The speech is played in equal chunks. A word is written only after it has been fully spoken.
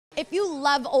If you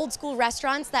love old school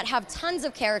restaurants that have tons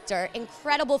of character,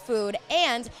 incredible food,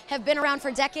 and have been around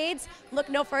for decades, look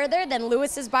no further than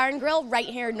Lewis's Bar and Grill right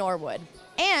here in Norwood.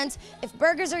 And if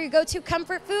burgers are your go-to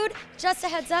comfort food, just a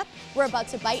heads up, we're about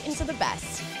to bite into the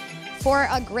best. For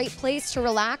a great place to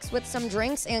relax with some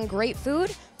drinks and great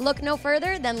food, look no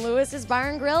further than Lewis's Bar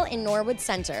and Grill in Norwood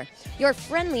Center, your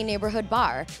friendly neighborhood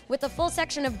bar with a full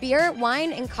section of beer,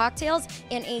 wine, and cocktails,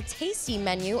 and a tasty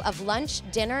menu of lunch,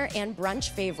 dinner, and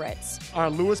brunch favorites. Our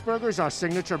Lewis burger is our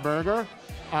signature burger.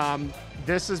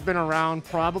 This has been around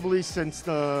probably since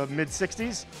the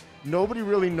mid-'60s. Nobody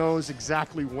really knows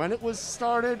exactly when it was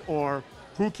started or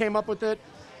who came up with it.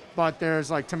 But there's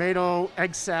like tomato,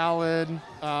 egg salad,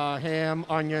 ham,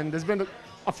 onion. There's been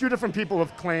a few different people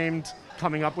have claimed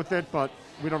coming up with it, but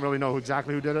we don't really know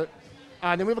exactly who did it.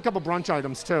 And then we have a couple brunch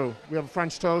items too. We have a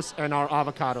French toast and our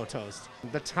avocado toast.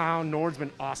 The town, Norwood's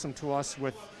been awesome to us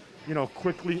with,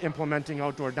 quickly implementing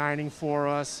outdoor dining for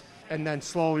us. And then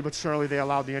slowly but surely they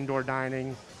allowed the indoor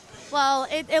dining. Well,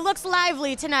 it looks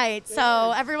lively tonight,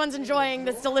 so everyone's enjoying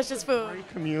this delicious food. Great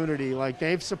community, like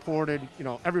they've supported,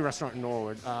 every restaurant in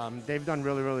Norwood. They've done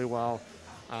really, really well.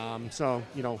 So,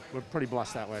 we're pretty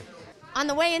blessed that way. On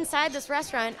the way inside this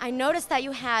restaurant, I noticed that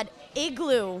you had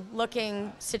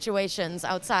igloo-looking situations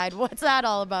outside. What's that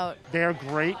all about? They're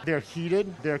great. They're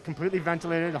heated. They're completely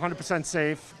ventilated, 100%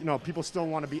 safe. People still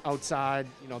want to be outside.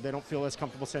 They don't feel as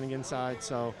comfortable sitting inside.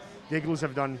 So the igloos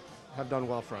have done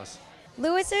well for us.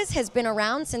 Lewis's has been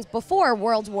around since before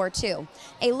World War II,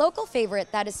 a local favorite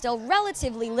that is still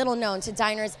relatively little known to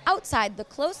diners outside the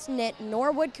close-knit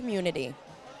Norwood community.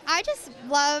 I just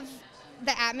love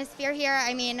the atmosphere here.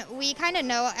 I mean, we kind of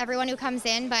know everyone who comes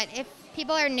in, but if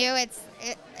people are new,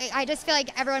 I just feel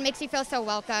like everyone makes you feel so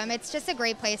welcome. It's just a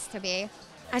great place to be.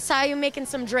 I saw you making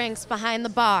some drinks behind the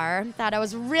bar that I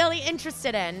was really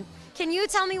interested in. Can you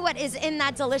tell me what is in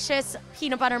that delicious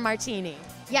peanut butter martini?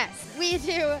 Yes, we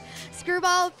do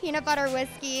Skrewball, peanut butter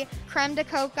whiskey, creme de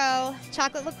coco,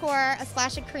 chocolate liqueur, a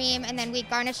splash of cream, and then we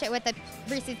garnish it with a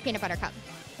Reese's peanut butter cup.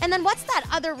 And then what's that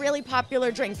other really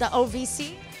popular drink, the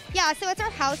OVC? Yeah, so it's our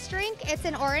house drink. It's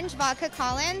an Orange Vodka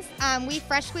Collins. We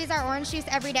fresh squeeze our orange juice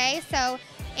every day, so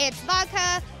it's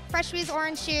vodka, fresh squeezed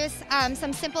orange juice,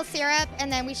 some simple syrup, and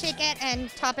then we shake it and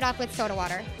top it off with soda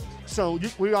water. So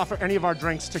we offer any of our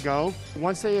drinks to go.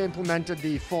 Once they implemented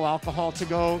the full alcohol to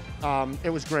go, it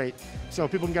was great. So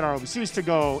people can get our OVCs to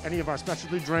go, any of our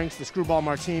specialty drinks, the Skrewball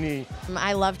Martini.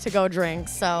 I love to go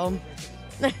drinks, so.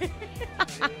 Just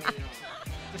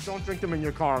don't drink them in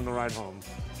your car on the ride home.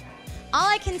 All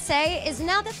I can say is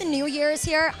now that the new year is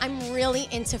here, I'm really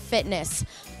into fitness.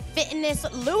 Fitness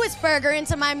Lewis burger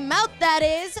into my mouth, that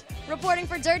is. Reporting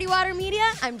for Dirty Water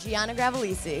Media, I'm Gianna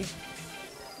Gravalese.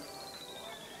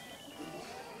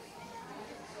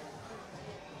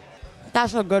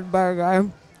 That's a good burger.